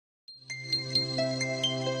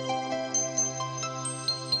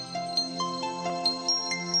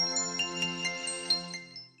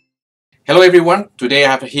Hello everyone, today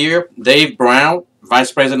I have here Dave Brown,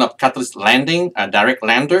 Vice President of Catalyst Lending, a direct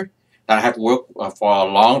lender that I have worked for a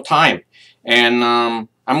long time. And I'm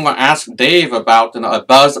going to ask Dave about a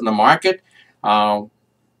buzz in the market. A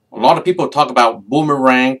lot of people talk about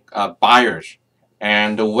boomerang buyers.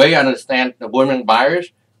 And the way I understand the boomerang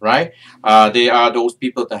buyers, right, they are those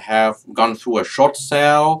people that have gone through a short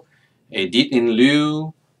sale, a deed in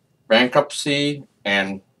lieu, bankruptcy,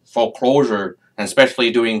 and foreclosure, and especially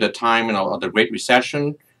during the time of the Great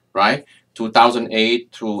Recession, right,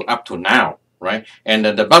 2008 to up to now, right. And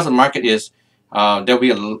the buzz market is there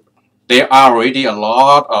are already a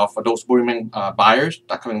lot of those boomerang buyers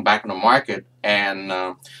that are coming back in the market, and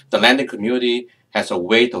the lending community has a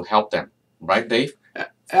way to help them, right, Dave?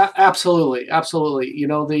 Absolutely, absolutely. You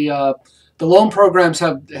know, the loan programs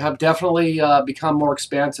have definitely become more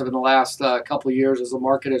expansive in the last couple of years as the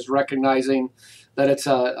market is recognizing that it's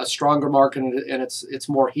a stronger market and it's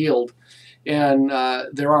more healed. And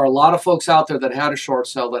there are a lot of folks out there that had a short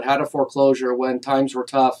sale, that had a foreclosure when times were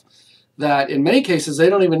tough, that in many cases they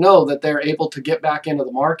don't even know that they're able to get back into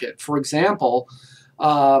the market. For example,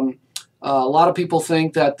 a lot of people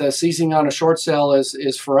think that the seizing on a short sale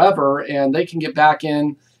is forever, and they can get back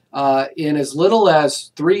in as little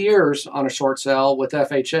as 3 years on a short sale with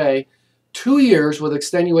FHA, 2 years with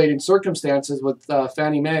extenuating circumstances with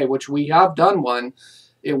Fannie Mae, which we have done one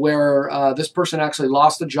where this person actually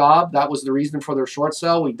lost a job. That was the reason for their short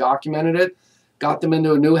sale. We documented it, got them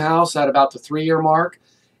into a new house at about the 3-year mark.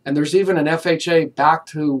 And there's even an FHA back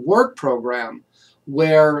to work program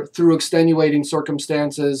where through extenuating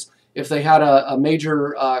circumstances, if they had a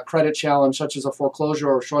major credit challenge such as a foreclosure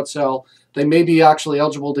or a short sale, they may be actually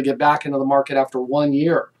eligible to get back into the market after 1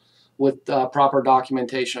 year with proper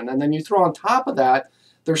documentation. And then you throw on top of that,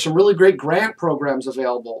 there's some really great grant programs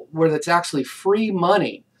available where it's actually free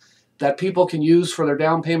money that people can use for their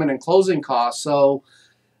down payment and closing costs. So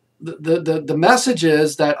the message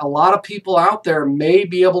is that a lot of people out there may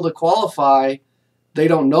be able to qualify. They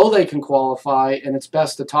don't know they can qualify, and it's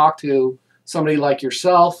best to talk to somebody like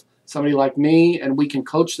yourself, somebody like me, and we can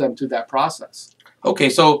coach them through that process. Okay,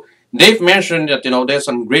 so Dave mentioned that there's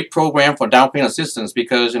some great program for down payment assistance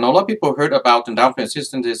because a lot of people heard about the down payment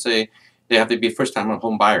assistance. They say they have to be first-time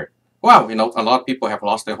home buyer. Wow, a lot of people have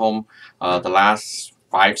lost their home the last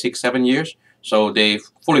 5, 6, 7 years, so they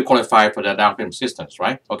fully qualify for the down payment assistance,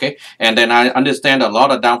 right? Okay, and then I understand a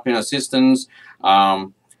lot of down payment assistance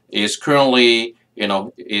is currently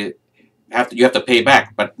you have to pay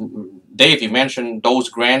back, but Dave, you mentioned those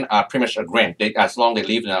grant are pretty much a grant. As long as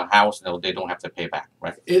they live in a house, they don't have to pay back,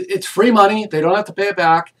 right? It's free money. They don't have to pay it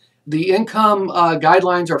back. The income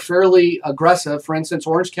guidelines are fairly aggressive. For instance,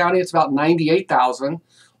 Orange County, it's about $98,000.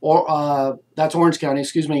 Or that's Orange County,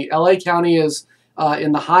 excuse me. LA County is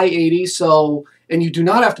in the high 80s. So, and you do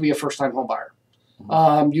not have to be a first-time home buyer.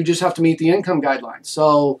 You just have to meet the income guidelines.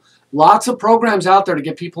 So, lots of programs out there to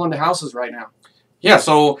get people into houses right now. Yeah,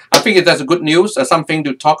 so I think that's a good news, something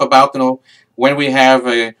to talk about, when we have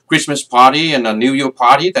a Christmas party and a New Year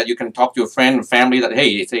party, that you can talk to your friend and family that, hey,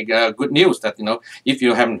 it's a good news that, if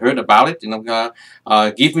you haven't heard about it,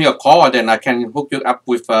 give me a call, and then I can hook you up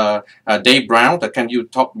with Dave Brown that can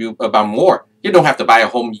talk to you about more. You don't have to buy a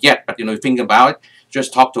home yet, but, think about it.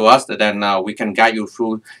 Just talk to us, and then we can guide you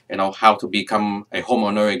through, how to become a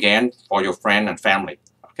homeowner again for your friend and family,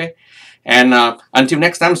 okay? And until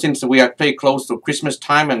next time, since we are pretty close to Christmas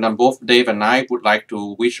time, and both Dave and I would like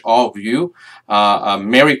to wish all of you a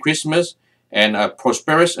Merry Christmas and a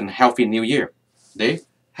prosperous and healthy New Year. Dave?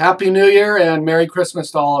 Happy New Year and Merry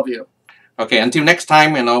Christmas to all of you. Okay, until next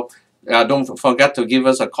time, don't forget to give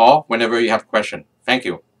us a call whenever you have a question. Thank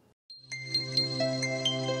you.